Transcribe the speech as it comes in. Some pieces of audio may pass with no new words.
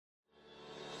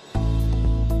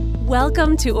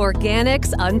Welcome to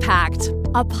Organics Unpacked,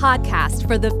 a podcast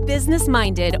for the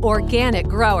business-minded organic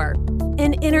grower.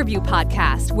 An interview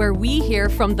podcast where we hear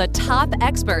from the top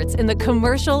experts in the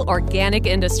commercial organic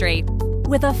industry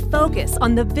with a focus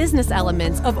on the business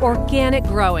elements of organic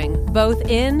growing, both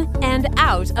in and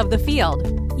out of the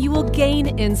field. You will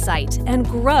gain insight and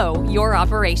grow your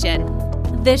operation.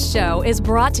 This show is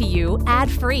brought to you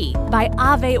ad-free by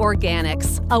Ave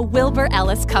Organics, a Wilbur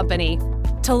Ellis company.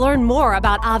 To learn more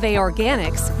about Ave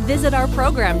Organics, visit our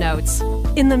program notes.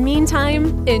 In the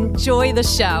meantime, enjoy the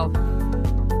show.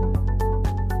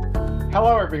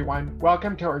 Hello, everyone.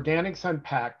 Welcome to Organics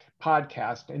Unpacked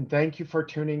podcast, and thank you for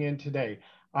tuning in today.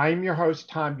 I'm your host,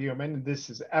 Tom Buman, and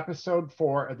this is episode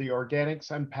 4 of the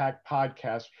Organics Unpacked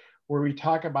podcast, where we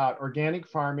talk about organic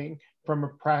farming from a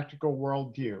practical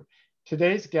worldview.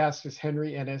 Today's guest is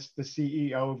Henry Ennis, the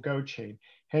CEO of GoChain.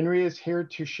 Henry is here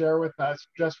to share with us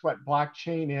just what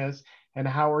blockchain is and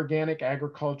how organic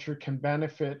agriculture can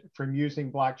benefit from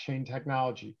using blockchain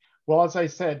technology. Well, as I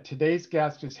said, today's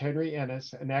guest is Henry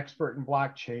Ennis, an expert in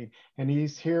blockchain, and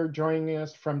he's here joining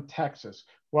us from Texas.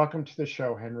 Welcome to the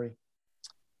show, Henry.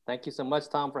 Thank you so much,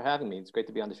 Tom, for having me. It's great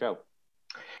to be on the show.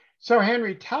 So,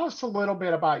 Henry, tell us a little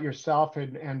bit about yourself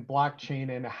and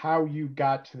blockchain and how you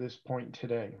got to this point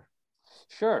today.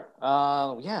 Sure.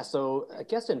 So I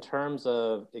guess in terms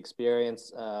of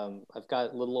experience, I've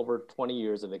got a little over 20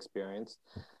 years of experience.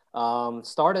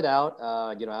 Started out,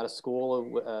 out of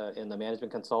school in the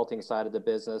management consulting side of the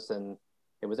business, and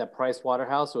it was at Price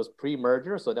Waterhouse. It was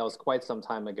pre-merger, so that was quite some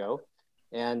time ago.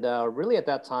 And really at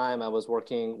that time, I was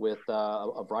working with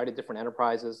a variety of different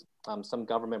enterprises, some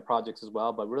government projects as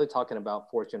well, but really talking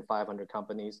about Fortune 500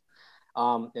 companies.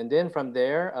 And then from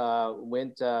there,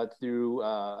 went through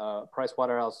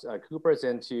PricewaterhouseCoopers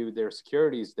into their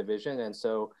securities division. And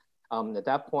so at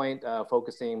that point,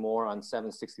 focusing more on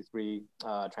 763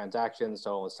 transactions,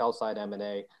 so sell side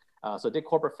M&A. So did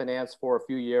corporate finance for a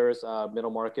few years, middle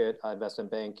market,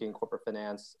 investment banking, corporate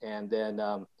finance, and then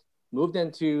moved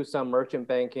into some merchant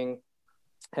banking,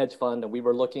 hedge fund. And we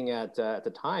were looking at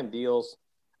the time, deals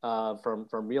from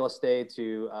real estate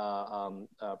to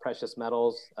precious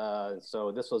metals.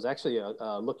 So this was actually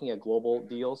looking at global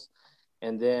deals.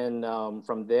 And then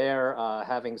from there,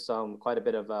 having done quite a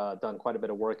bit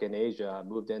of work in Asia,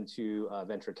 moved into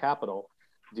venture capital,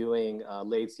 doing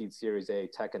late seed Series A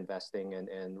tech investing,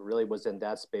 and really was in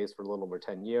that space for a little over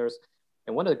 10 years.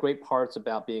 And one of the great parts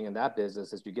about being in that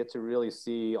business is you get to really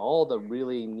see all the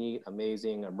really neat,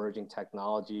 amazing, emerging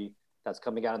technology that's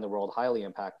coming out in the world, highly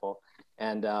impactful.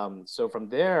 And so from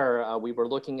there, we were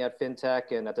looking at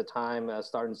fintech, and at the time,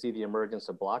 starting to see the emergence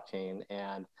of blockchain.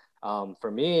 And for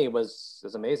me, it was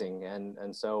amazing.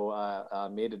 And so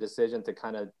made a decision to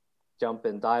kind of jump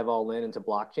and dive all into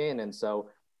blockchain. And so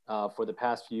for the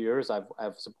past few years,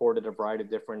 I've supported a variety of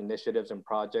different initiatives and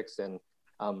projects. And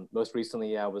most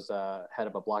recently, I was head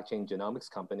of a blockchain genomics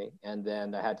company. And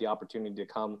then I had the opportunity to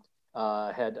become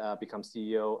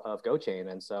CEO of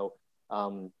GoChain. And so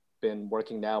been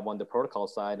working now on the protocol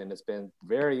side, and it's been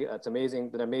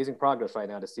amazing progress right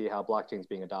now to see how blockchain is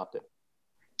being adopted.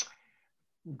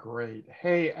 Great.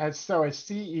 Hey, as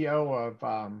CEO of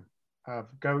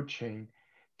GoChain,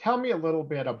 tell me a little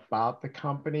bit about the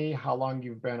company, how long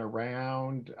you've been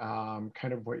around,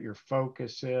 kind of what your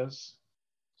focus is.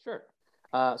 Sure.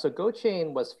 So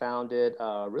GoChain was founded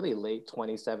really late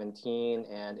 2017,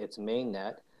 and its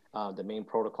mainnet, the main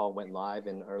protocol, went live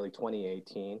in early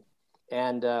 2018.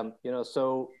 And,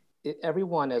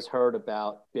 everyone has heard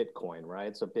about Bitcoin,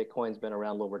 right? So Bitcoin's been around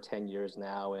a little over 10 years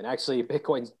now, and actually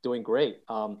Bitcoin's doing great.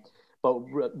 But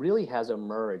what really has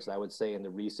emerged, I would say, in the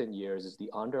recent years is the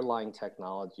underlying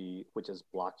technology, which is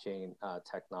blockchain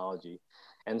technology.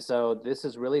 And so this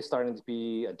is really starting to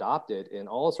be adopted in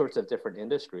all sorts of different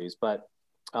industries. But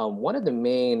one of the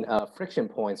main friction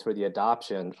points for the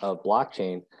adoption of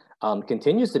blockchain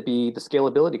continues to be the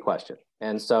scalability question.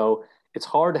 And so it's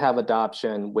hard to have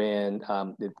adoption when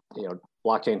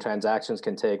blockchain transactions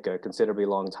can take a considerably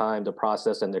long time to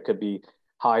process, and there could be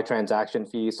high transaction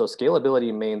fees. So scalability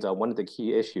remains one of the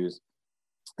key issues.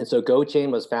 And so GoChain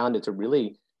was founded to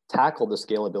really tackle the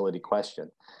scalability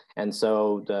question. And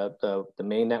so the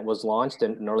mainnet was launched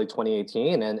in early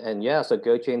 2018, so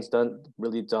GoChain's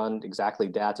done exactly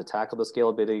that to tackle the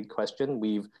scalability question.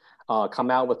 We've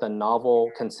come out with a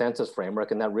novel consensus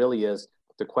framework, and that really is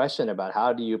the question about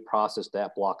how do you process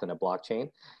that block in a blockchain.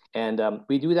 And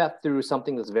we do that through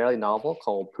something that's very novel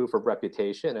called proof of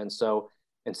reputation. And so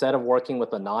instead of working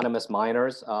with anonymous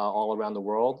miners all around the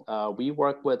world, we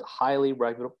work with highly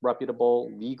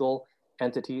reputable legal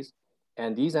entities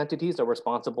And these entities are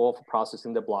responsible for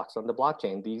processing the blocks on the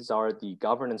blockchain. These are the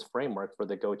governance framework for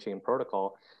the GoChain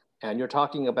protocol. And you're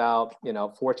talking about,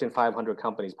 Fortune 500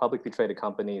 companies, publicly traded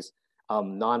companies,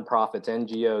 nonprofits,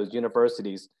 NGOs,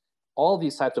 universities, all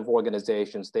these types of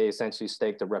organizations, they essentially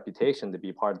stake their reputation to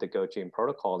be part of the GoChain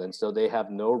protocol. And so they have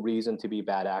no reason to be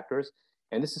bad actors.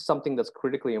 And this is something that's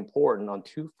critically important on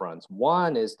two fronts.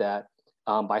 One is that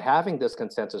by having this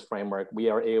consensus framework, we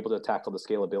are able to tackle the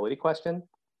scalability question.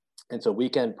 And so we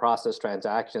can process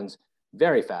transactions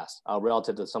very fast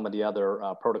relative to some of the other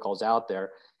protocols out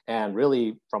there. And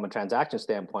really, from a transaction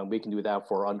standpoint, we can do that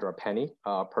for under a penny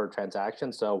per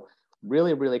transaction. So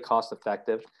really, really cost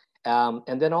effective.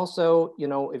 And then also,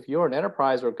 if you're an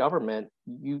enterprise or government,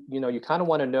 you kind of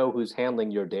want to know who's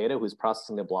handling your data, who's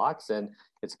processing the blocks. And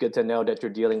it's good to know that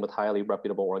you're dealing with highly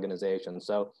reputable organizations.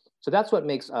 So that's what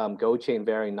makes GoChain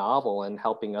very novel and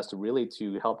helping us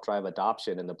to help drive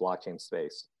adoption in the blockchain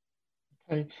space.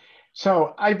 Okay.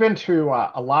 So I've been to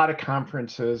a lot of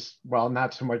conferences, well,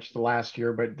 not so much the last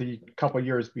year, but the couple of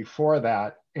years before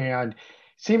that. And it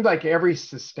seems like every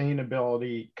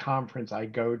sustainability conference I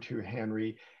go to,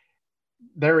 Henry,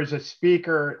 there is a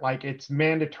speaker, like it's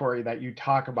mandatory that you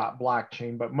talk about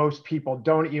blockchain, but most people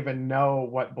don't even know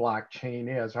what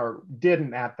blockchain is or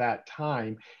didn't at that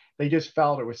time. They just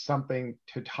felt it was something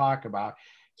to talk about.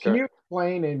 Can you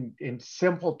explain in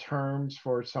simple terms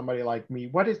for somebody like me,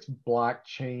 what does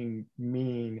blockchain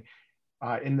mean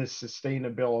in the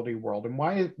sustainability world, and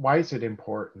why is it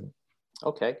important?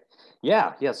 Okay.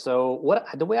 Yeah. So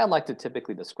the way I like to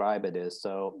typically describe it is,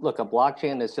 so look, a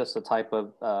blockchain is just a type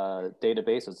of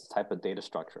database. It's a type of data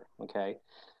structure. Okay.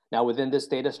 Now within this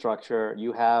data structure,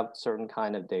 you have certain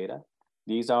kind of data.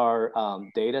 These are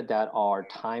data that are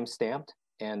time stamped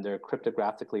and they're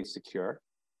cryptographically secure.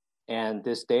 And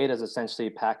this data is essentially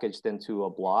packaged into a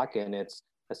block, and it's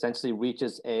essentially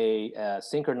reaches a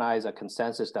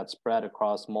consensus that's spread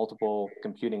across multiple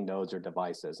computing nodes or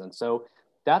devices. And so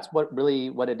that's what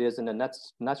it is in a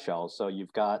nutshell. So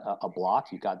you've got a block,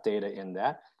 you've got data in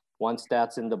that. Once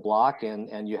that's in the block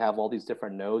and you have all these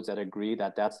different nodes that agree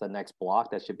that that's the next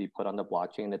block that should be put on the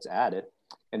blockchain, it's added.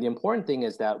 And the important thing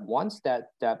is that once that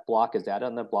block is added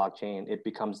on the blockchain, it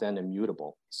becomes then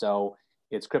immutable. So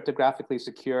it's cryptographically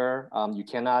secure. You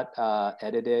cannot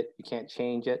edit it. You can't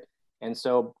change it. And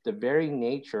so the very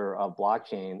nature of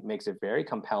blockchain makes it very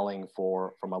compelling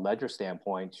from a ledger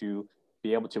standpoint to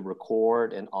be able to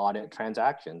record and audit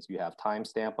transactions. You have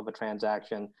timestamp of a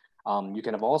transaction. You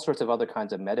can have all sorts of other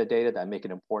kinds of metadata that make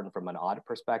it important from an audit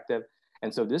perspective.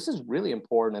 And so this is really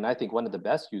important. And I think one of the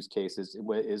best use cases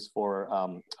is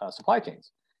for supply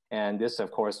chains. And this,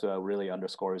 of course, really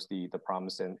underscores the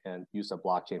promise and use of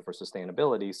blockchain for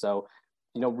sustainability. So,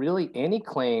 really any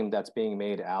claim that's being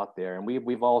made out there, and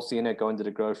we've all seen it going to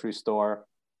the grocery store,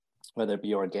 whether it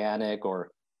be organic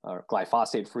or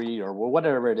glyphosate free or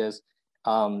whatever it is.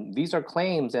 These are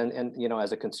claims, and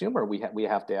as a consumer, we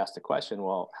have to ask the question,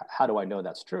 well, how do I know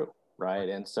that's true, right?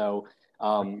 And so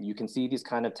you can see these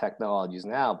kind of technologies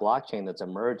now, blockchain that's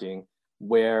emerging,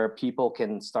 where people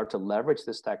can start to leverage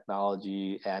this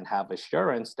technology and have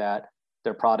assurance that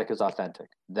their product is authentic,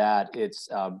 that it's,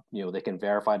 they can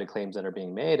verify the claims that are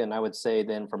being made. And I would say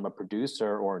then from a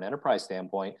producer or an enterprise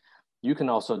standpoint, you can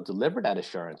also deliver that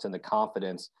assurance and the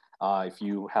confidence if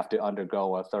you have to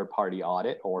undergo a third-party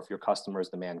audit, or if your customers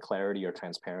demand clarity or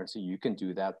transparency, you can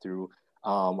do that through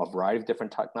a variety of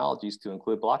different technologies to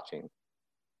include blockchain.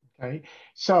 Okay,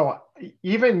 so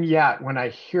even yet, when I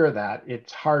hear that,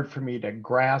 it's hard for me to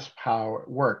grasp how it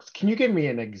works. Can you give me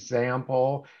an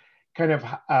example, kind of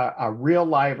a real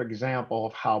live example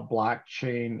of how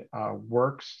blockchain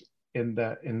works in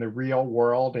the real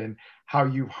world, and how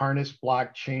you harness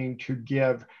blockchain to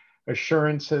give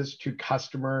assurances to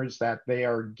customers that they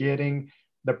are getting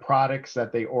the products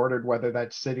that they ordered, whether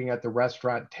that's sitting at the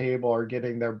restaurant table or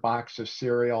getting their box of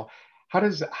cereal? How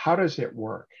does it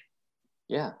work?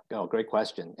 Yeah, great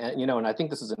question. And I think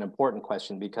this is an important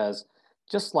question because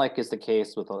just like is the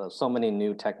case with so many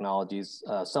new technologies,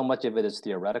 so much of it is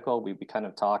theoretical. We kind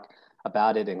of talk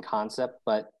about it in concept,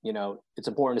 but it's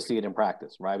important to see it in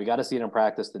practice, right? We got to see it in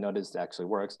practice to know this actually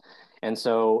works. And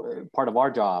so part of our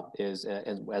job is,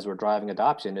 as we're driving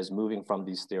adoption, is moving from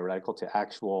these theoretical to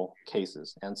actual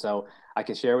cases. And so I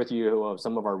can share with you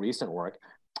some of our recent work.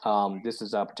 This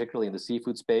is particularly in the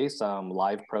seafood space,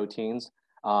 live proteins.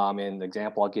 And the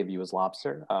example I'll give you is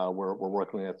lobster. We're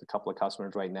working with a couple of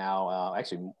customers right now,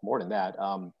 actually more than that,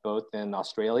 both in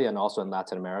Australia and also in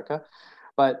Latin America.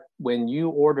 But when you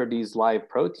order these live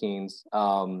proteins,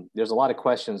 there's a lot of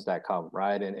questions that come,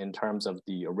 right? In terms of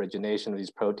the origination of these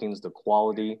proteins, the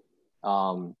quality,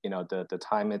 the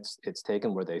time it's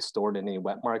taken, were they stored in any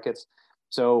wet markets.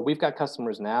 So we've got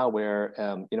customers now where,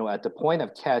 at the point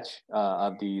of catch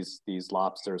of these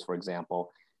lobsters, for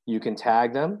example, you can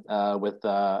tag them with,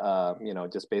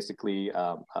 just basically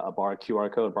a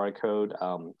barcode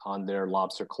on their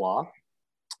lobster claw.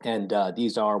 And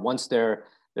these are, once they're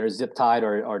zip tied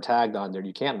or tagged on there,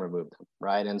 you can't remove them,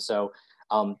 right? And so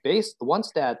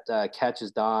once that catch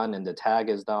is done and the tag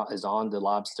is on the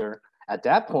lobster, at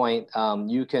that point,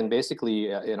 you can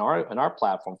basically, in our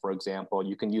platform, for example,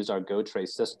 you can use our GoTrace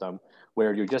system,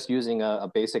 where you're just using a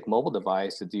basic mobile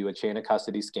device to do a chain of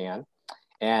custody scan.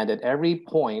 And at every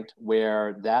point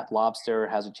where that lobster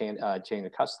has a chain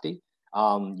of custody,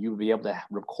 you'll be able to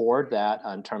record that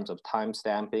in terms of time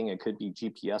stamping. It could be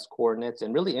GPS coordinates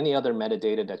and really any other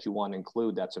metadata that you want to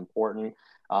include that's important,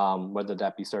 whether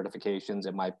that be certifications,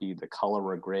 it might be the color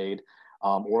or grade.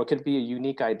 Or it could be a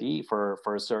unique ID for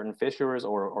certain fishers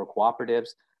or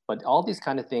cooperatives. But all these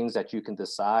kind of things that you can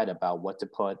decide about what to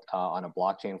put on a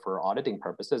blockchain for auditing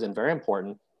purposes, and very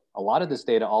important, a lot of this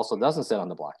data also doesn't sit on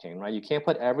the blockchain, right? You can't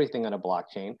put everything on a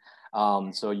blockchain.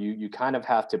 So you kind of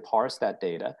have to parse that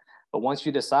data. But once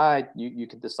you decide, you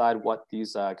can decide what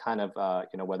these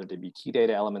whether they be key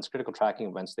data elements, critical tracking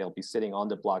events, they'll be sitting on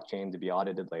the blockchain to be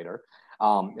audited later.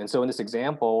 And so in this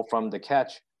example, from the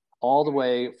catch, all the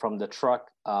way from the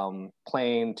truck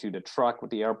plane to the truck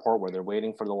with the airport where they're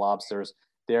waiting for the lobsters,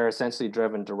 they're essentially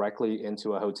driven directly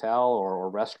into a hotel or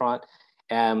restaurant.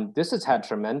 And this has had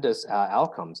tremendous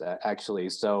outcomes, actually.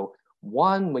 So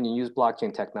one, when you use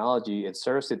blockchain technology, it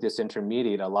serves to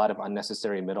disintermediate a lot of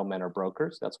unnecessary middlemen or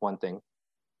brokers. That's one thing.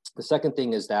 The second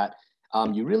thing is that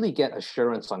you really get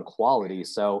assurance on quality.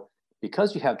 So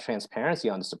because you have transparency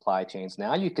on the supply chains,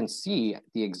 now you can see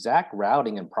the exact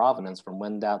routing and provenance from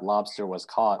when that lobster was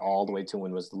caught all the way to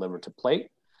when it was delivered to plate.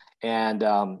 And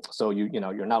so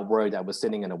you're not worried that it was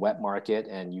sitting in a wet market,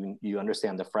 and you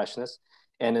understand the freshness.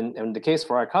 And in the case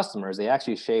for our customers, they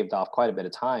actually shaved off quite a bit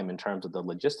of time in terms of the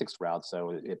logistics route.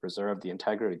 So it preserved the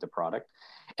integrity of the product.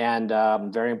 And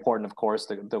very important, of course,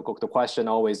 the question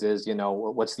always is,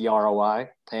 what's the ROI?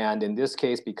 And in this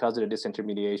case, because of the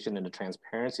disintermediation and the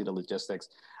transparency of the logistics,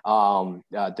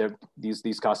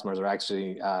 these customers are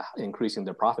actually increasing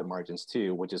their profit margins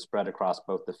too, which is spread across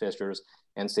both the fishers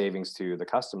and savings to the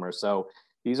customer. So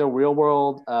these are real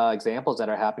world examples that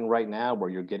are happening right now where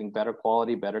you're getting better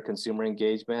quality, better consumer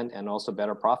engagement, and also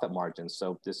better profit margins.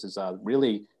 So this is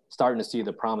really starting to see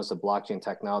the promise of blockchain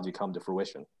technology come to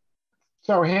fruition.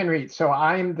 So Henry,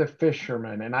 I'm the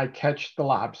fisherman and I catch the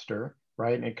lobster,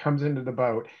 right? And it comes into the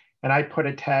boat and I put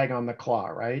a tag on the claw,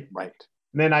 right? Right.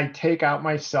 And then I take out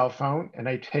my cell phone and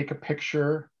I take a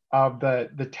picture of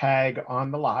the tag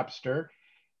on the lobster,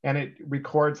 and it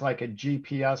records like a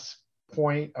GPS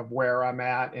point of where I'm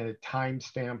at and a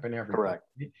timestamp and everything. Correct.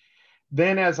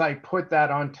 Then as I put that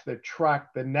onto the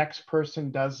truck, the next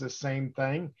person does the same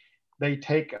thing. They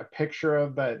take a picture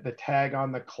of the tag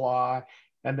on the claw,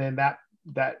 and then that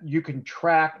you can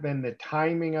track then the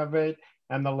timing of it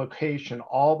and the location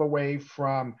all the way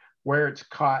from where it's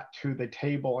caught to the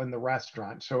table in the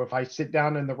restaurant. So if I sit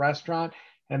down in the restaurant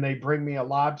and they bring me a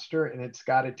lobster and it's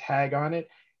got a tag on it,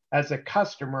 as a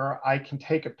customer, I can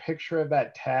take a picture of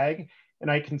that tag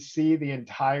and I can see the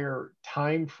entire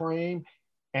time frame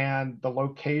and the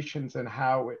locations and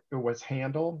how it was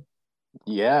handled.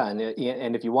 Yeah, and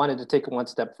if you wanted to take it one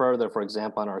step further, for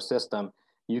example, on our system,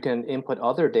 you can input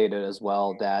other data as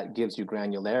well that gives you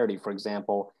granularity. For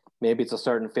example, maybe it's a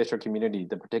certain fisher community,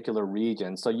 the particular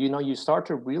region. So, you start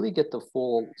to really get the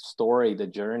full story, the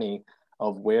journey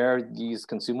of where these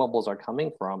consumables are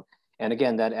coming from. And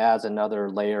again, that adds another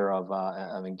layer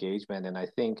of engagement. And I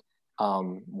think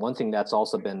one thing that's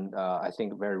also been, I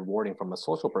think, very rewarding from a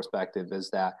social perspective is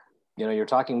that, you're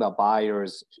talking about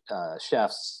buyers,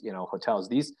 chefs, hotels.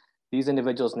 These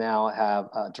individuals now have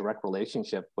a direct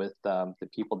relationship with the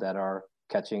people that are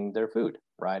catching their food,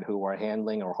 right? Who are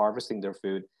handling or harvesting their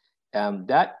food.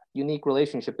 That unique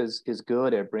relationship is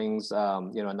good. It brings a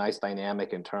nice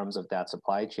dynamic in terms of that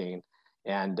supply chain.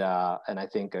 And I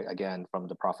think, again, from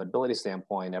the profitability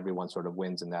standpoint, everyone sort of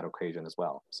wins in that occasion as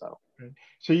well. So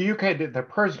the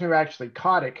person who actually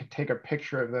caught it could take a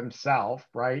picture of themselves,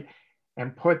 right?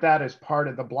 And put that as part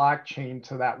of the blockchain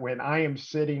so that when I am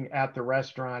sitting at the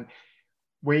restaurant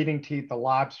waiting to eat the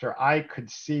lobster, I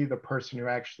could see the person who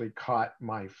actually caught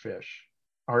my fish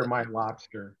or my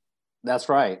lobster. That's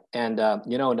right. And,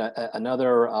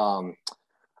 another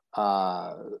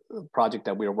project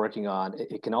that we are working on,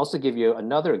 it can also give you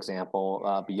another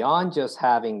example beyond just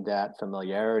having that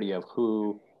familiarity of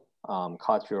who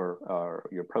caught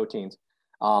your proteins.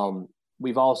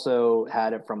 we've also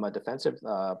had it from a defensive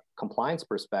compliance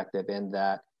perspective in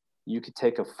that you could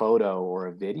take a photo or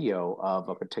a video of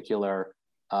a particular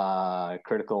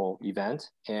critical event,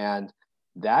 and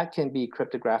that can be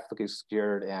cryptographically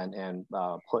secured and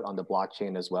put on the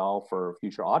blockchain as well for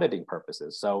future auditing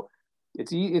purposes. So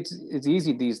it's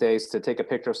easy these days to take a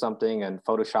picture of something and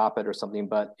Photoshop it or something,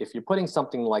 but if you're putting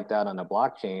something like that on a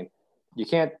blockchain, you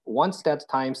can't, once that's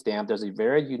timestamped, there's a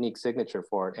very unique signature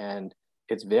for it, and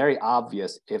it's very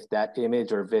obvious if that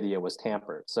image or video was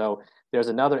tampered. So there's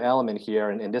another element here,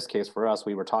 and in this case for us,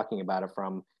 we were talking about it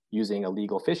from using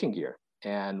illegal fishing gear.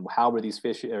 And how were these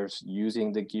fishers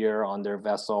using the gear on their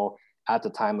vessel at the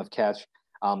time of catch?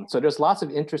 So there's lots of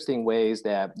interesting ways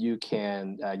that you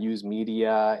can use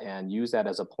media and use that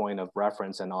as a point of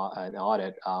reference and an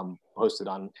audit hosted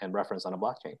on and referenced on a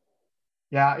blockchain.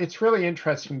 Yeah, it's really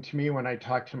interesting to me when I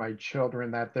talk to my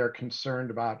children that they're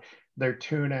concerned about their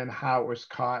tuna and how it was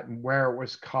caught and where it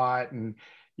was caught, and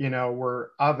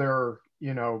were other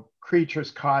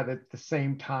creatures caught at the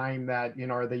same time, that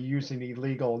are they using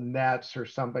illegal nets or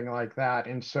something like that.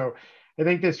 And so I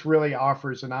think this really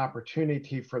offers an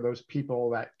opportunity for those people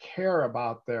that care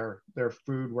about their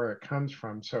food, where it comes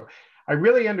from. So I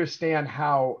really understand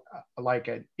how like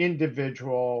an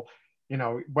individual,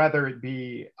 whether it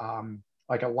be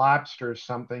like a lobster or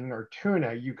something, or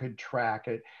tuna, you could track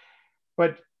it.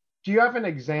 But do you have an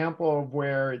example of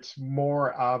where it's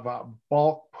more of a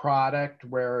bulk product,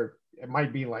 where it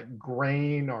might be like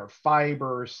grain or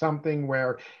fiber or something,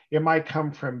 where it might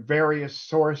come from various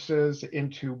sources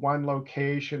into one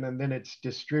location and then it's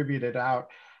distributed out?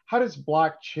 How does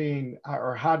blockchain,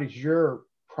 or how does your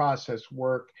process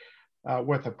work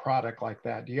with a product like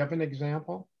that? Do you have an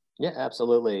example? Yeah,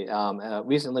 absolutely.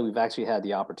 Recently, we've actually had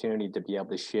the opportunity to be able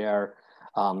to share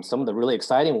some of the really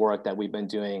exciting work that we've been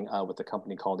doing with a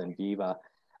company called Enviva.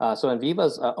 So Enviva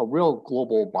is a real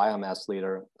global biomass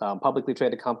leader, publicly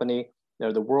traded company.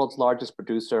 They're the world's largest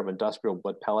producer of industrial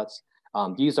wood pellets.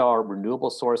 These are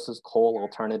renewable sources, coal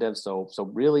alternatives, so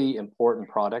really important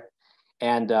product.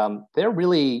 And they're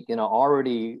really,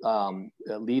 already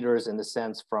leaders in the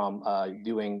sense from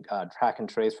doing track and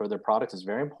trace for their products is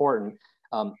very important.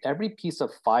 Every piece of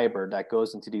fiber that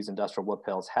goes into these industrial wood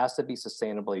pellets has to be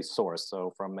sustainably sourced,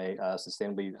 so from a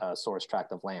sustainably sourced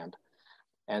tract of land.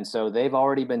 And so they've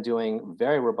already been doing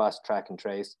very robust track and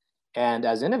trace. And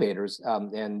as innovators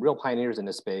and real pioneers in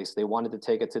this space, they wanted to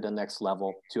take it to the next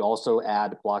level to also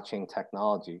add blockchain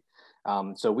technology.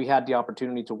 So we had the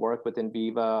opportunity to work with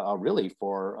Enviva really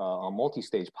for a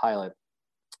multi-stage pilot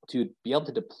to be able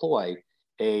to deploy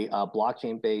a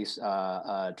blockchain-based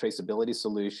traceability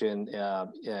solution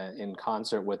in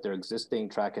concert with their existing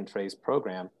track and trace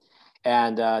program.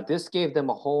 And this gave them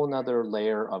a whole nother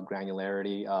layer of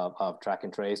granularity of track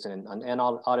and trace and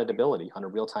auditability on a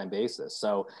real-time basis.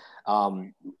 So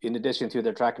in addition to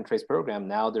their track and trace program,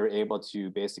 now they're able to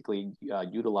basically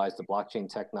utilize the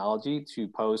blockchain technology to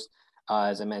post,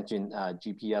 as I mentioned,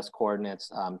 GPS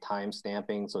coordinates, time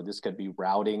stamping. So this could be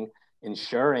routing,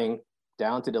 ensuring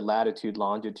down to the latitude,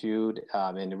 longitude,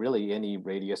 and really any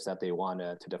radius that they want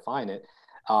to define it,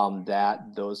 that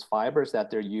those fibers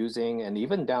that they're using, and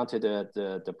even down to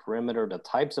the perimeter, the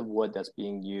types of wood that's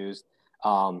being used,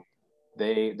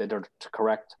 that are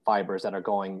correct fibers that are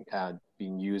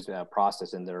being used,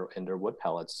 processed in their wood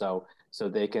pellets. So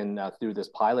they can, through this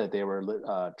pilot, they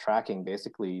were tracking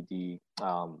basically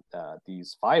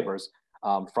these fibers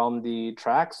from the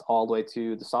tracks all the way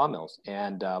to the sawmills.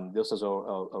 And this is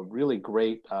a really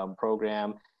great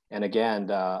program. And again,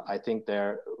 I think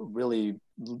they're really,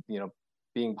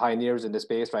 being pioneers in the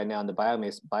space right now in the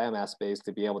biomass space,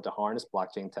 to be able to harness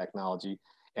blockchain technology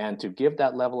and to give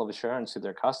that level of assurance to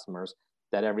their customers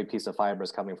that every piece of fiber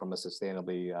is coming from a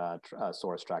sustainably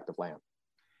sourced tract of land.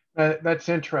 That's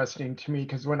interesting to me,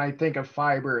 because when I think of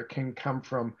fiber, it can come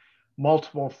from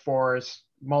multiple forests,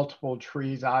 multiple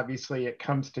trees. Obviously, it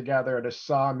comes together at a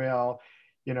sawmill,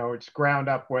 it's ground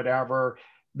up, whatever.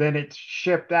 Then it's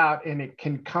shipped out, and it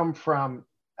can come from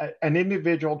an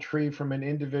individual tree from an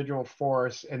individual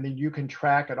forest, and then you can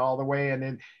track it all the way. And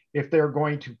then if they're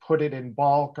going to put it in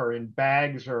bulk or in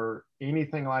bags or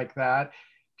anything like that,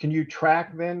 can you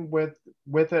track then with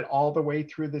it all the way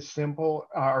through the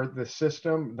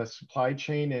system, the supply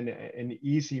chain, in an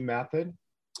easy method?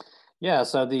 Yeah,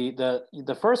 so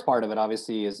the first part of it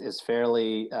obviously is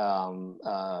fairly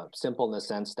simple in the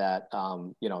sense that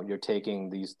you're taking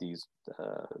these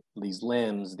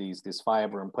limbs, these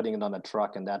fiber, and putting it on a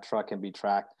truck, and that truck can be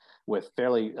tracked with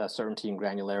fairly certainty and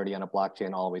granularity on a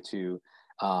blockchain all the way to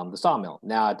the sawmill.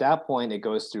 Now, at that point, it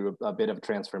goes through a bit of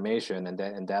transformation,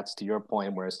 and that's to your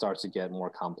point where it starts to get more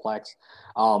complex.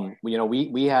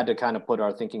 We had to kind of put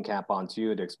our thinking cap on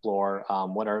too to explore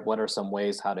what are some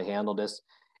ways how to handle this.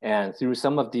 And through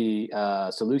some of the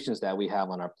solutions that we have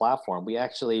on our platform, we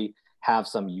actually have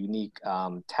some unique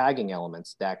tagging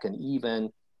elements that can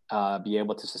even be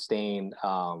able to sustain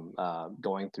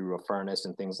going through a furnace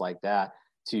and things like that,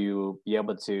 to be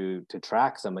able to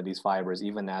track some of these fibers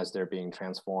even as they're being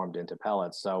transformed into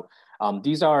pellets. So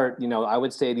these are, I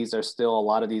would say these are still, a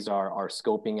lot of these are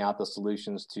scoping out the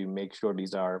solutions to make sure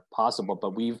these are possible,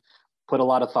 but we've put a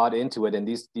lot of thought into it, and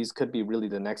these could be really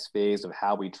the next phase of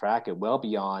how we track it, well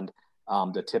beyond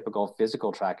the typical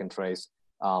physical track and trace.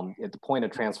 At the point of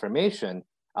transformation,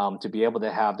 to be able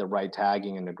to have the right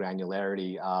tagging and the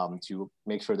granularity to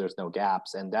make sure there's no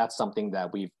gaps. And that's something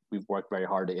that we've worked very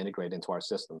hard to integrate into our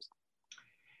systems.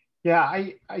 Yeah,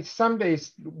 I some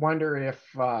days wonder if,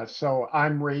 so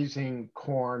I'm raising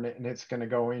corn and it's going to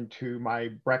go into my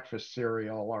breakfast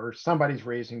cereal, or somebody's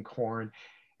raising corn.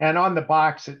 And on the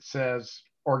box, it says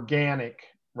organic,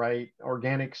 right?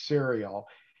 Organic cereal.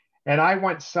 And I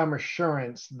want some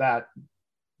assurance that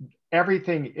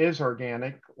everything is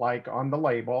organic, like on the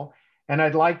label. And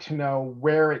I'd like to know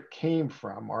where it came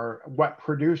from or what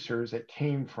producers it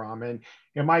came from. And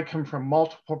it might come from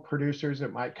multiple producers.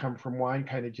 It might come from one,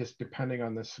 kind of just depending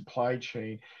on the supply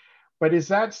chain. But is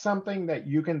that something that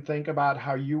you can think about,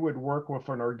 how you would work with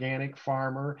an organic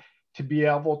farmer to be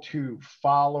able to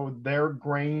follow their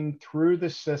grain through the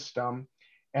system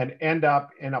and end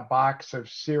up in a box of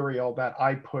cereal that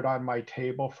I put on my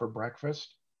table for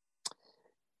breakfast?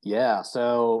 Yeah,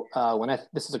 so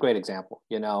this is a great example,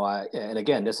 and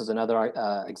again, this is another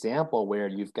example where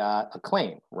you've got a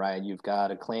claim, right? You've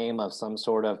got a claim of some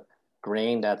sort of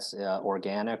grain that's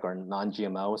organic or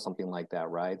non-GMO, something like that,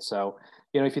 right? So,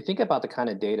 if you think about the kind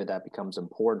of data that becomes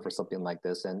important for something like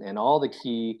this, and all the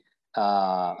key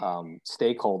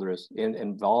stakeholders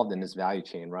involved in this value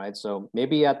chain, right? So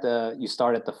maybe you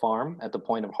start at the farm, at the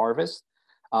point of harvest.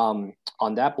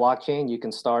 On that blockchain, you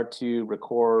can start to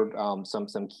record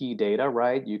some key data,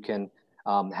 right? You can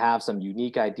have some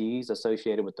unique IDs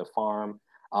associated with the farm.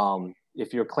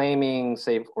 If you're claiming,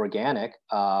 say, organic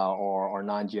or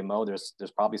non-GMO,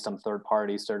 there's probably some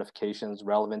third-party certifications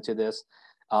relevant to this,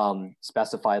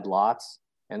 specified lots.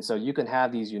 And so you can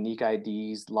have these unique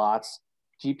IDs, lots,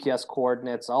 GPS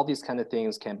coordinates, all these kind of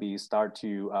things can be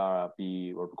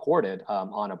be recorded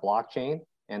on a blockchain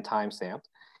and timestamped.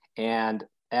 And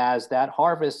as that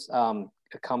harvest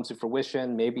comes to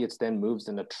fruition, maybe it's then moves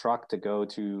in a truck to go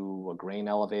to a grain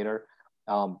elevator.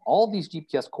 All these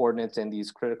GPS coordinates and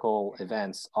these critical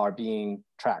events are being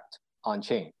tracked on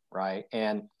chain, right?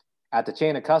 And at the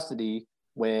chain of custody,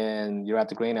 when you're at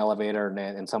the grain elevator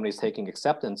and somebody's taking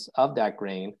acceptance of that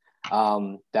grain,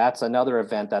 that's another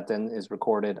event that then is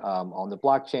recorded on the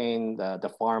blockchain. The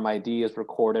farm ID is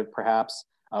recorded, perhaps,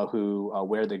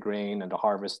 where the grain and the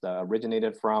harvest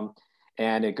originated from.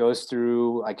 And it goes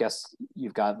through, I guess,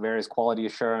 you've got various quality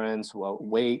assurance,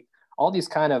 weight, all these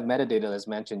kind of metadata that's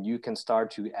mentioned, you can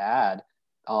start to add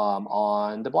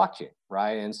on the blockchain,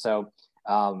 right? And so,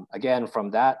 again, from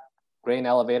that grain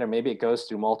elevator, maybe it goes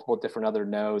through multiple different other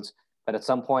nodes, but at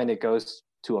some point it goes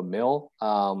to a mill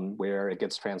where it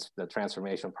gets the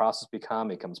transformation process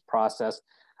becomes processed.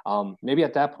 Maybe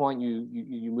at that point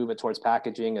you move it towards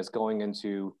packaging as going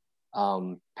into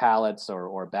pallets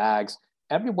or bags.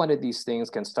 Every one of these things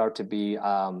can start to be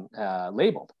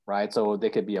labeled, right? So they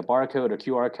could be a barcode or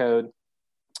QR code.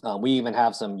 We even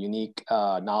have some unique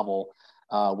novel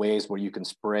ways where you can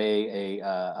spray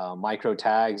a micro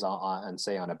tags on,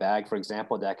 say, on a bag, for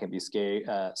example, that can be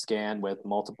scanned with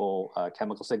multiple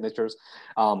chemical signatures.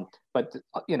 But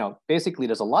basically,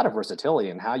 there's a lot of versatility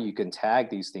in how you can tag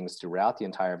these things throughout the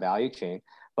entire value chain.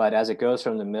 But as it goes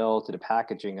from the mill to the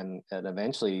packaging and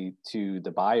eventually to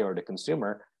the buyer or the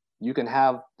consumer, you can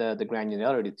have the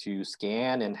granularity to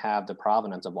scan and have the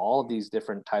provenance of all of these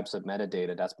different types of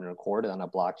metadata that's been recorded on a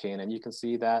blockchain, and you can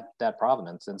see that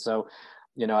provenance. And so,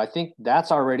 I think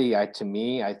that's already, to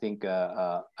me, I think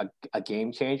a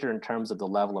game changer in terms of the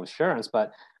level of assurance.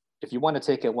 But if you want to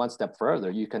take it one step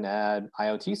further, you can add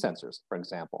IoT sensors, for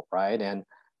example, right? And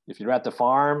if you're at the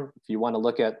farm, if you want to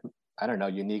look at, I don't know,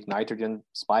 unique nitrogen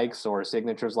spikes or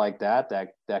signatures like that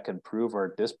can prove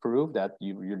or disprove that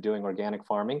you're doing organic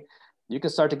farming, you can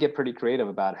start to get pretty creative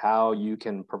about how you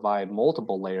can provide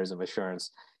multiple layers of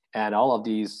assurance. And all of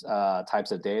these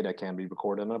types of data can be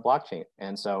recorded on a blockchain.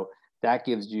 And so that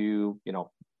gives you,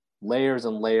 layers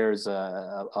and layers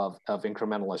of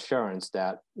incremental assurance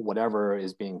that whatever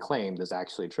is being claimed is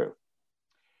actually true.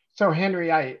 So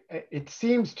Henry, it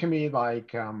seems to me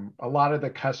like a lot of the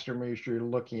customers you're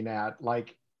looking at,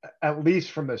 like at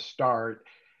least from the start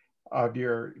of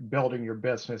your building your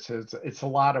business, it's a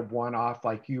lot of one-off.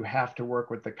 Like you have to work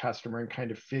with the customer and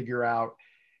kind of figure out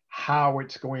how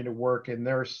it's going to work in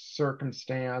their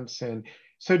circumstance. And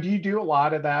so, do you do a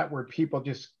lot of that where people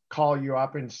just call you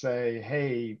up and say,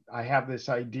 "Hey, I have this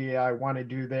idea. I want to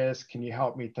do this. Can you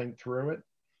help me think through it?"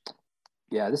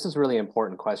 Yeah, this is a really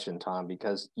important question, Tom,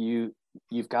 because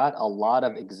you've got a lot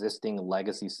of existing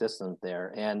legacy systems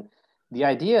there. And the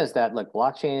idea is that, look,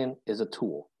 blockchain is a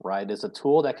tool, right? It's a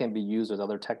tool that can be used with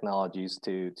other technologies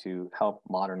to help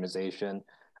modernization,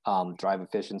 drive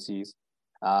efficiencies.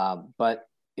 But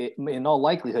in all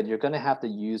likelihood, you're going to have to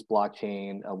use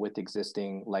blockchain with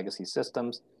existing legacy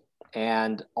systems.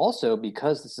 And also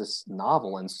because this is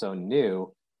novel and so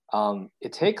new,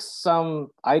 it takes some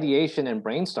ideation and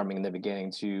brainstorming in the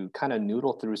beginning to kind of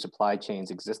noodle through supply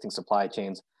chains, existing supply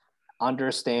chains,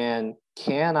 understand,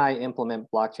 can I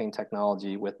implement blockchain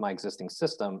technology with my existing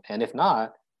system? And if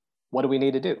not, what do we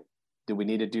need to do? Do we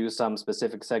need to do some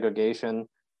specific segregation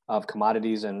of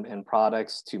commodities and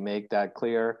products to make that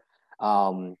clear?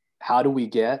 How do we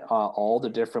get all the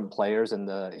different players in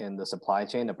the supply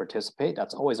chain to participate?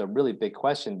 That's always a really big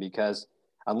question, because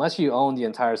unless you own the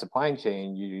entire supply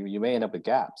chain, you may end up with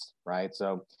gaps, right?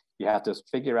 So you have to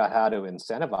figure out how to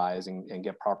incentivize and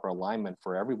get proper alignment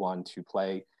for everyone to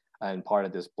play in part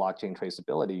of this blockchain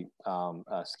traceability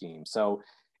scheme. So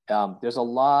there's a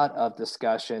lot of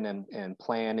discussion and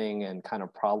planning and kind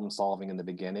of problem solving in the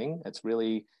beginning. It's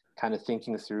really kind of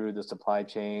thinking through the supply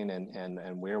chain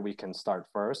and where we can start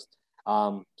first.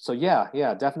 So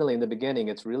yeah, definitely in the beginning,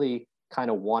 it's really kind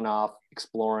of one-off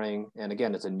exploring. And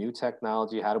again, it's a new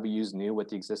technology. How do we use new with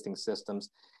the existing systems?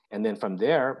 And then from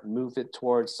there, move it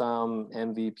towards some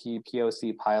MVP,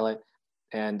 POC pilot.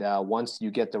 And once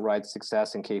you get the right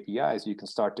success and KPIs, you can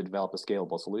start to develop a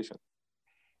scalable solution.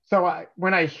 So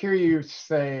when I hear you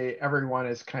say everyone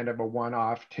is kind of a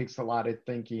one-off, takes a lot of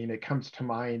thinking, it comes to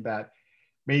mind that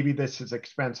maybe this is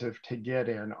expensive to get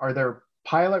in. Are there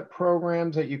pilot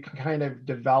programs that you can kind of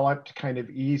develop to kind of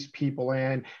ease people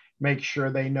in, make sure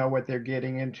they know what they're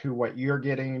getting into, what you're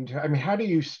getting into? I mean, how do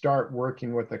you start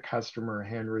working with a customer,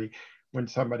 Henry, when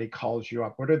somebody calls you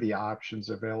up? What are the options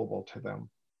available to them?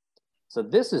 So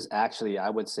this is actually, I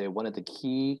would say, one of the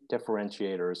key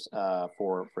differentiators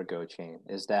for GoChain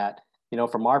is that,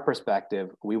 from our perspective,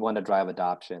 we want to drive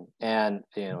adoption. And,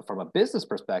 from a business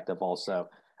perspective also,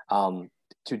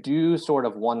 to do sort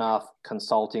of one-off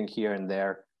consulting here and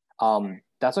there,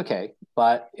 that's okay,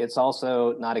 but it's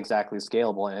also not exactly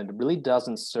scalable, and it really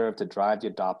doesn't serve to drive the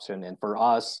adoption. And for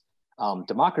us,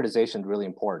 democratization is really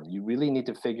important. You really need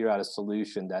to figure out a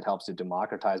solution that helps to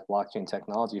democratize blockchain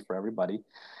technology for everybody.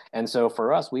 And so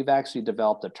for us, we've actually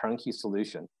developed a turnkey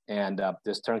solution. And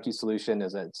this turnkey solution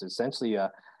it's essentially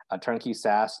a turnkey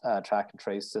SaaS track and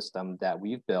trace system that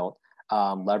we've built,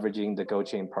 leveraging the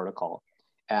GoChain protocol.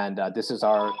 And this is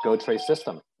our GoTrace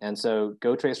system. And so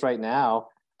GoTrace right now,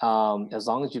 as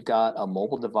long as you've got a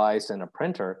mobile device and a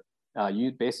printer,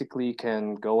 you basically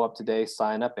can go up today,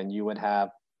 sign up, and you would have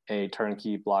a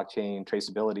turnkey blockchain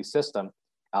traceability system.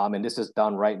 And this is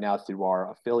done right now through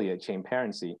our affiliate,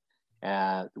 Chainparency,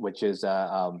 which is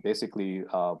basically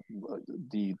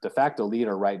the de facto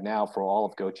leader right now for all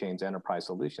of GoChain's enterprise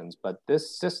solutions. But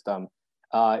this system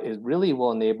really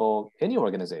will enable any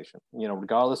organization,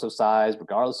 regardless of size,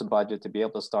 regardless of budget, to be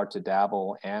able to start to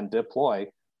dabble and deploy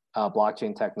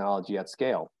blockchain technology at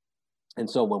scale. And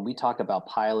so when we talk about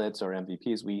pilots or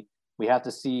MVPs, we have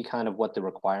to see kind of what the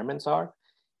requirements are.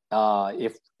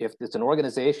 If it's an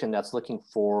organization that's looking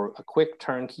for a quick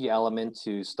turnkey element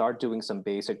to start doing some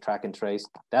basic track and trace,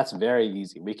 that's very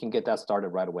easy. We can get that started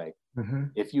right away. Mm-hmm.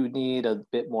 If you need a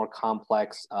bit more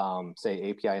complex, say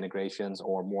API integrations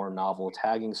or more novel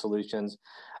tagging solutions,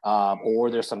 or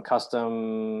there's some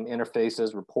custom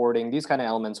interfaces, reporting, these kind of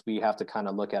elements, we have to kind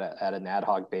of look at an ad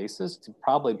hoc basis to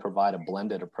probably provide a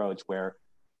blended approach where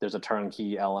there's a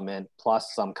turnkey element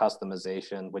plus some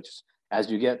customization, which as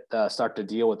you start to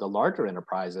deal with the larger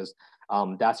enterprises,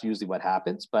 that's usually what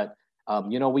happens. But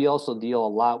we also deal a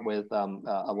lot with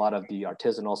a lot of the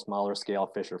artisanal, smaller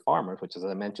scale fisher farmers, which, as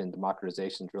I mentioned,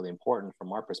 democratization is really important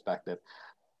from our perspective.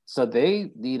 So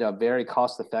they need a very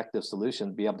cost-effective solution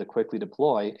to be able to quickly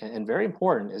deploy. And very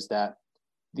important is that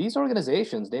these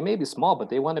organizations, they may be small, but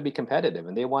they want to be competitive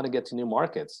and they want to get to new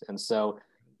markets. And so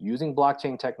using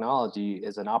blockchain technology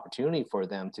is an opportunity for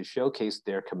them to showcase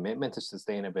their commitment to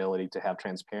sustainability, to have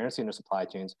transparency in their supply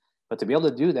chains, but to be able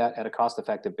to do that at a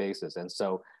cost-effective basis. And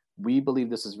so we believe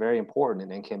this is very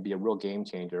important and can be a real game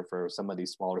changer for some of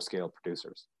these smaller scale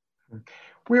producers.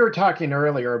 We were talking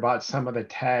earlier about some of the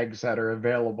tags that are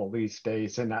available these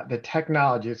days, and the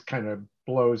technology just kind of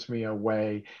blows me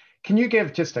away. Can you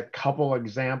give just a couple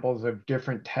examples of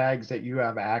different tags that you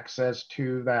have access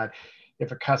to that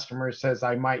if a customer says,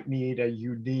 I might need a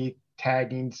unique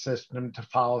tagging system to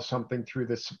follow something through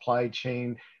the supply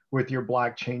chain with your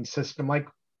blockchain system? Like,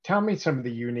 tell me some of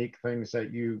the unique things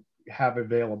that you have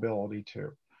availability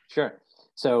to. Sure.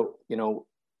 So,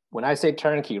 when I say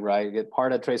turnkey, right,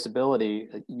 part of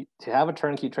traceability, to have a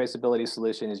turnkey traceability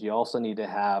solution is you also need to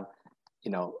have,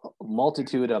 a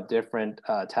multitude of different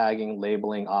tagging,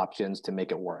 labeling options to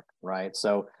make it work, right?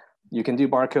 So you can do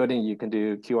barcoding, you can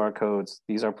do QR codes.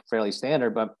 These are fairly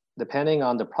standard, but depending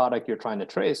on the product you're trying to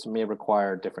trace may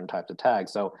require different types of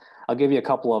tags. So I'll give you a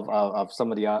couple of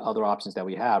some of the other options that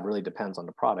we have. Really depends on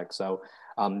the product. So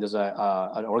there's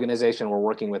an organization we're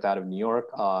working with out of New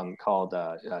York called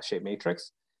Shape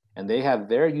Matrix. And they have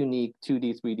very unique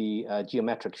 2D, 3D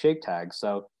geometric shape tags.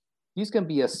 So these can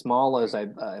be as small as, I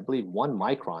believe, 1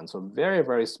 micron. So very,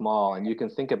 very small. And you can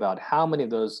think about how many of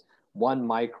those 1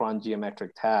 micron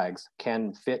geometric tags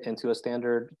can fit into a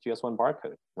standard GS1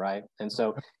 barcode, right? And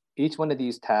so each one of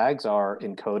these tags are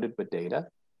encoded with data.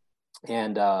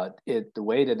 And the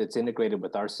way that it's integrated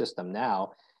with our system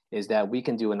now is that we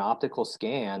can do an optical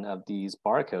scan of these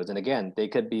barcodes. And again, they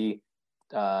could be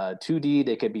 2D,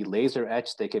 they could be laser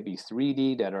etched, they could be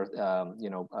 3D that are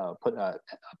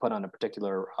put on a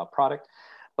particular product,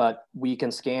 but we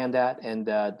can scan that, and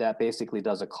that basically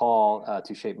does a call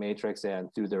to Shape Matrix,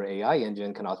 and through their AI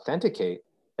engine can authenticate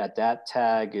that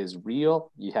tag is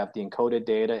real. You have the encoded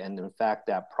data, and in fact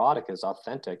that product is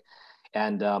authentic.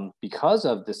 And because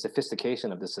of the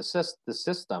sophistication of the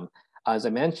system, as I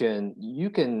mentioned, you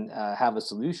can have a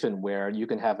solution where you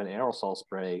can have an aerosol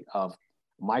spray of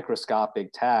microscopic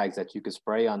tags that you could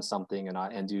spray on something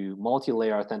and do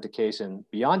multi-layer authentication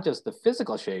beyond just the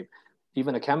physical shape,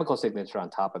 even a chemical signature on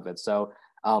top of it. So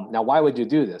now why would you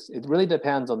do this? It really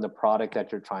depends on the product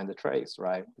that you're trying to trace,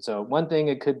 right? So one thing,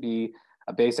 it could be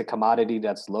a basic commodity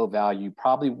that's low value. You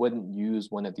probably wouldn't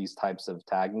use one of these types of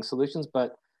tagging solutions,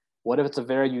 but what if it's a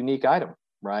very unique item,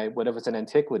 right? What if it's an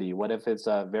antiquity? What if it's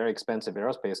a very expensive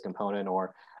aerospace component?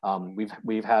 Or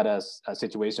we've had a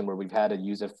situation where we've had to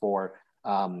use it for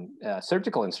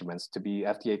surgical instruments to be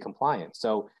FDA compliant.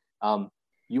 So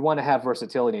you want to have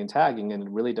versatility in tagging, and it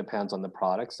really depends on the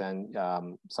products. And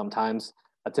sometimes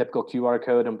a typical QR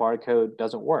code and barcode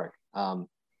doesn't work.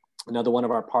 Another one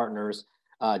of our partners,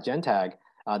 Gentag,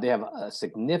 they have a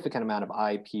significant amount of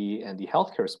IP in the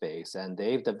healthcare space, and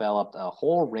they've developed a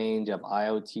whole range of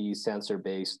IoT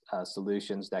sensor-based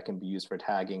solutions that can be used for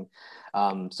tagging.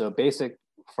 So basic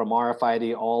from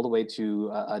RFID all the way to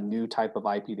a new type of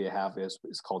IP they have is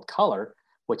called Color,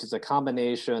 which is a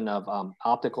combination of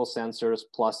optical sensors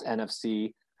plus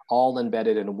NFC, all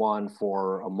embedded in one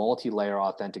for a multi-layer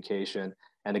authentication.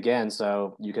 And again,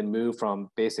 so you can move from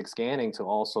basic scanning to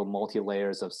also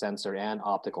multi-layers of sensor and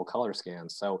optical color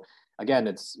scans. So again,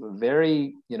 it's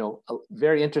very,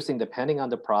 very interesting depending on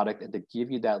the product, and to give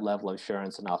you that level of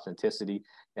assurance and authenticity.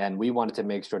 And we wanted to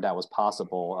make sure that was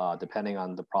possible depending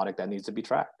on the product that needs to be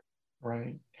tracked.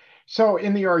 Right. So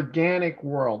in the organic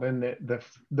world, in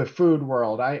the food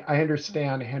world, I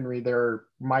understand, Henry, there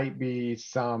might be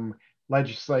some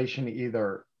legislation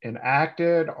either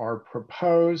enacted or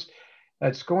proposed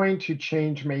that's going to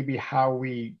change maybe how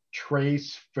we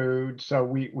trace food. So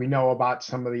we know about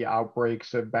some of the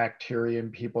outbreaks of bacteria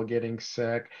and people getting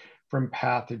sick from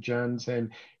pathogens,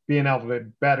 and being able to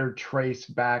better trace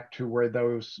back to where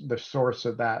the source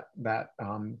of that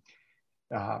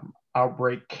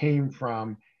outbreak came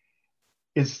from.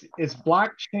 Is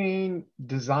blockchain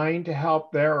designed to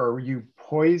help there, or are you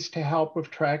poised to help with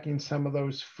tracking some of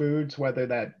those foods, whether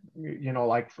that,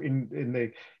 like in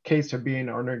the case of being an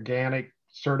organic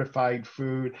certified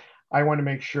food, I want to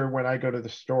make sure when I go to the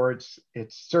store, it's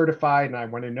certified, and I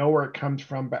want to know where it comes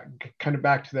from, kind of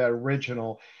back to that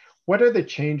original. What are the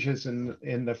changes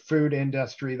in the food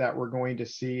industry that we're going to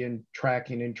see in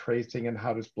tracking and tracing, and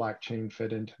how does blockchain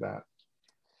fit into that?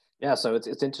 Yeah, so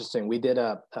it's interesting. We did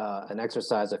an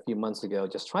exercise a few months ago,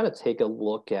 just trying to take a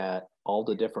look at all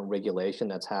the different regulation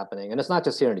that's happening, and it's not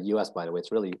just here in the U.S., by the way.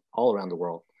 It's really all around the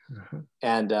world,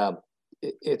 and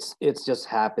it's just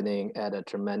happening at a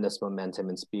tremendous momentum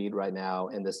and speed right now,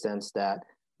 in the sense that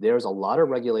there's a lot of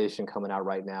regulation coming out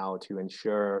right now to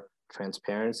ensure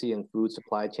transparency in food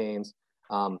supply chains.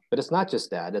 But it's not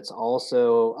just that; it's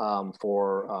also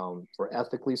for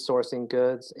ethically sourcing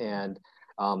goods. And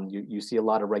you see a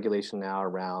lot of regulation now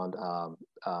around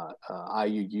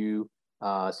IUU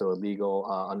so illegal,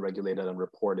 unregulated,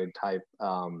 unreported type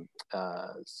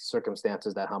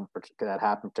circumstances that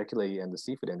happen, particularly in the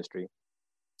seafood industry.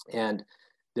 And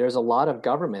there's a lot of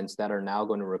governments that are now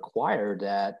going to require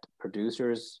that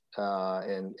producers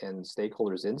and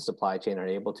stakeholders in the supply chain are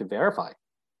able to verify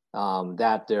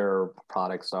that their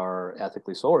products are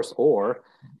ethically sourced, or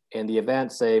in the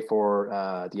event, say for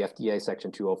the FDA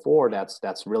Section 204,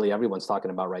 that's really everyone's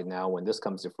talking about right now when this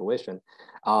comes to fruition.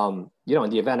 In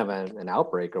the event of an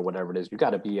outbreak or whatever it is, you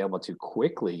got to be able to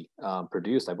quickly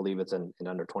produce. I believe it's in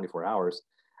under 24 hours.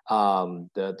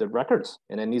 The records,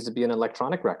 and it needs to be an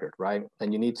electronic record, right?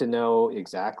 And you need to know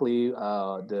exactly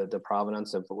the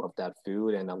provenance of that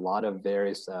food and a lot of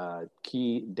various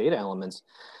key data elements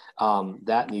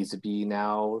that needs to be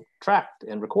now tracked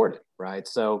and recorded, right?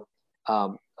 So a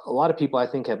lot of people, I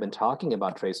think, have been talking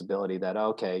about traceability, that,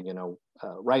 okay,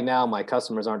 right now my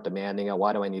customers aren't demanding it.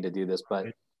 Why do I need to do this? But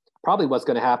probably what's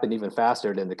going to happen even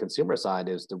faster than the consumer side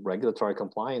is the regulatory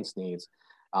compliance needs.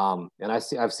 And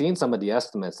I've seen some of the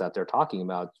estimates that they're talking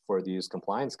about for these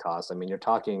compliance costs. I mean, you're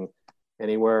talking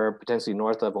anywhere potentially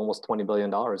north of almost $20 billion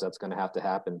that's going to have to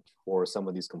happen for some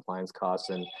of these compliance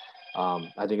costs. And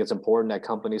I think it's important that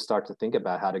companies start to think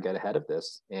about how to get ahead of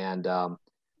this. And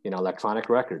electronic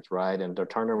records, right? And their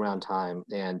turnaround time.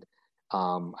 And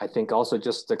I think also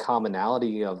just the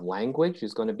commonality of language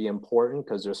is going to be important,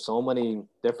 because there's so many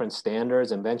different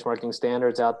standards and benchmarking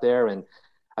standards out there. And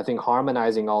I think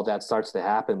harmonizing all that starts to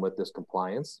happen with this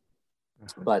compliance.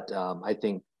 But I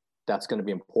think that's going to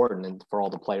be important, and for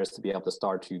all the players to be able to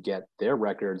start to get their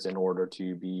records in order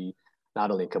to be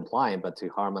not only compliant, but to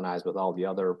harmonize with all the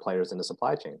other players in the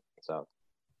supply chain. So.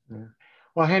 Yeah.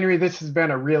 Well, Henry, this has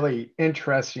been a really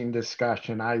interesting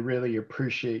discussion. I really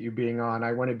appreciate you being on.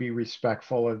 I want to be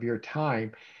respectful of your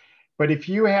time. But if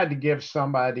you had to give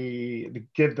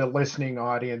the listening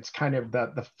audience kind of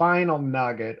the final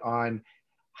nugget on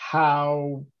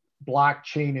how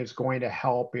blockchain is going to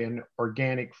help in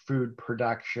organic food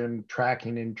production,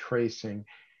 tracking and tracing,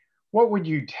 what would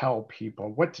you tell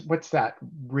people? What's that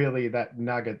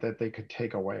nugget that they could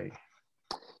take away?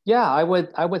 Yeah, I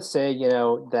would say,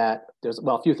 that there's,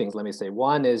 a few things. Let me say.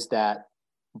 One is that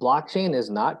blockchain is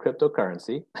not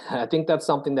cryptocurrency. I think that's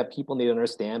something that people need to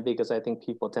understand, because I think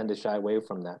people tend to shy away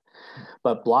from that.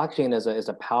 But blockchain is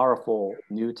a powerful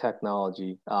new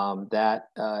technology that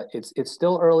it's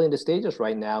still early in the stages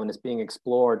right now, and it's being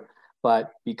explored.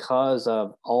 But because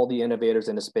of all the innovators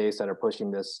in the space that are pushing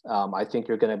this, I think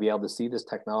you're going to be able to see this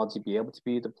technology be able to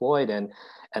be deployed. And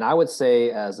I would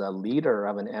say, as a leader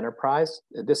of an enterprise,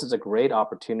 this is a great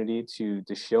opportunity to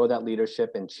show that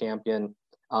leadership and champion,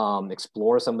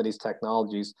 explore some of these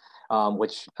technologies,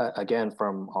 which, again,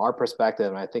 from our perspective,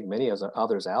 and I think many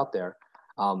others out there,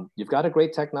 you've got a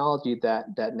great technology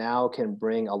that now can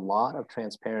bring a lot of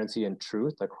transparency and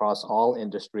truth across all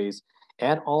industries,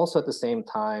 and also at the same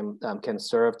time can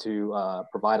serve to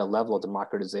provide a level of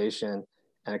democratization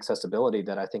and accessibility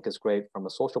that I think is great from a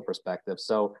social perspective.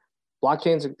 So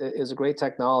blockchain is a great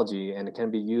technology, and it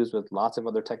can be used with lots of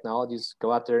other technologies.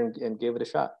 Go out there and give it a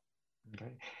shot.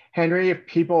 Okay. Henry, if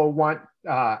people want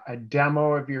a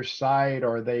demo of your site,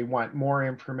 or they want more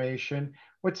information,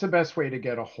 what's the best way to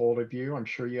get a hold of you? I'm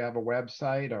sure you have a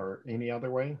website, or any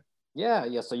other way.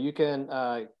 Yeah. So you can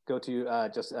go to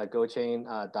just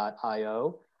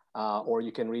gochain.io, or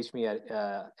you can reach me at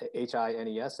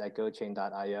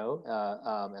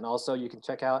hines@gochain.io. And also you can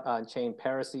check out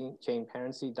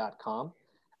chainparency.com,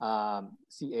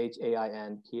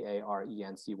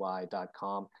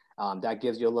 chainparency.com. That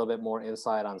gives you a little bit more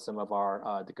insight on some of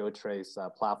our the GoTrace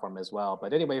platform as well.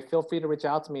 But anyway, feel free to reach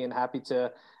out to me, and happy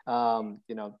to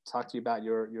talk to you about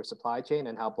your supply chain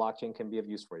and how blockchain can be of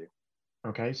use for you.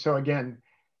 Okay, so again,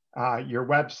 your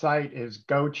website is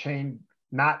GoChain,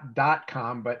 not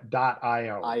 .com, but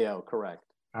 .io. .io, correct.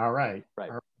 All right. Right.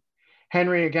 All right.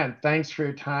 Henry, again, thanks for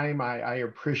your time. I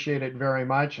appreciate it very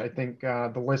much. I think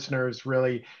the listeners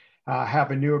really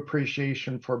have a new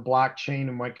appreciation for blockchain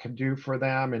and what it can do for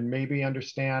them, and maybe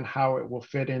understand how it will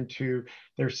fit into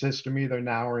their system either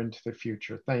now or into the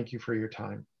future. Thank you for your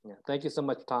time. Yeah, thank you so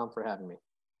much, Tom, for having me.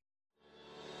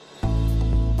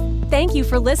 Thank you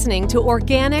for listening to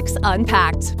Organics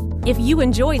Unpacked. If you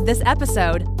enjoyed this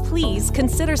episode, please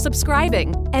consider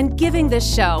subscribing and giving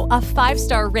this show a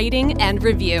 5-star rating and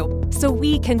review, so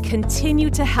we can continue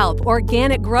to help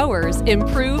organic growers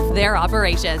improve their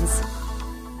operations.